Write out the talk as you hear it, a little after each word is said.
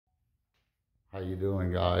How you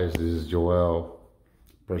doing, guys? This is Joel,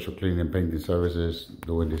 Pressure Cleaning and Painting Services,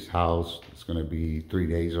 doing this house. It's gonna be 3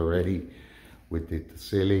 days already. We did the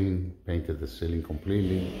ceiling, painted the ceiling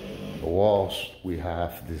completely. The walls, we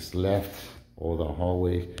have this left, or the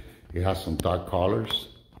hallway. It has some dark colors.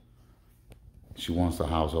 She wants the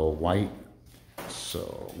house all white.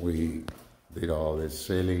 So we did all this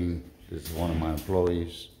ceiling. This is one of my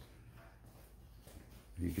employees.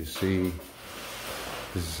 You can see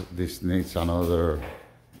this needs another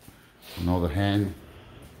hand.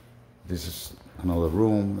 This is another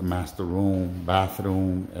room, the master room,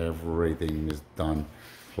 bathroom, everything is done.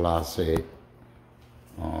 Closet,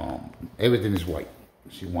 everything is white.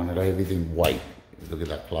 She wanted everything white. Look at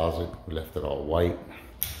that closet, we left it all white.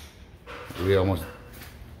 We're almost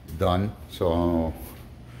done, so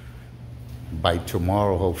by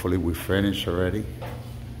tomorrow, hopefully we finish already.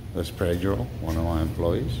 That's Pedro, one of my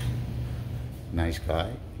employees. Nice guy.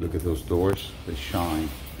 Look at those doors, they shine.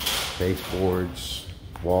 Baseboards,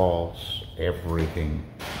 walls, everything.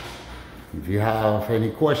 If you have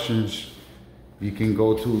any questions, you can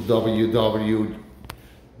go to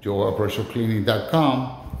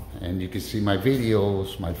www.joelpressurecleaning.com and you can see my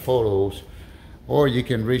videos, my photos, or you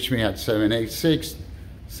can reach me at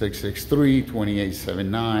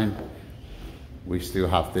 786-663-2879. We still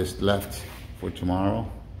have this left for tomorrow.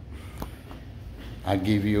 I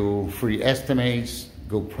give you free estimates,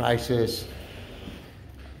 good prices.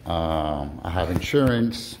 I have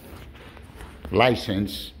insurance,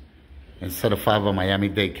 license, and certified by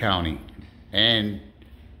Miami-Dade County, and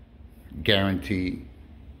guarantee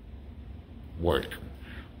work.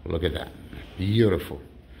 Look at that, beautiful.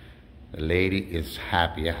 The lady is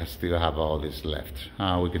happy. I still have all this left.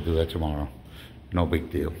 We could do that tomorrow, no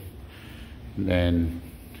big deal. And then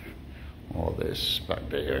all this back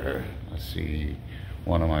there, I see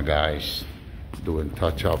one of my guys doing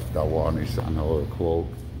touch-up. That one is another quote.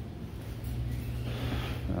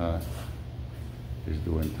 He's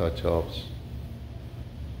doing touch-ups.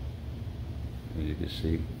 You can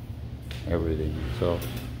see everything. So,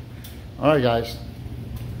 all right, guys.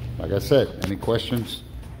 Like I said, any questions,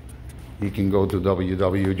 you can go to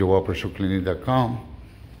www.joelpressurecleaning.com.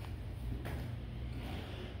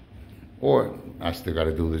 Or I still got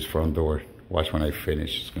to do this front door. Watch when I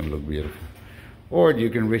finish. It's going to look beautiful. Or you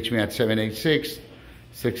can reach me at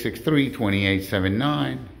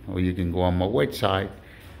 786-663-2879. Or you can go on my website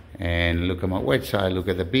and look at my website, look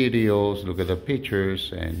at the videos, look at the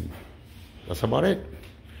pictures, and that's about it.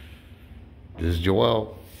 This is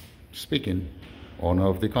Joel speaking, owner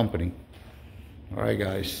of the company. All right,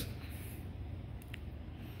 guys.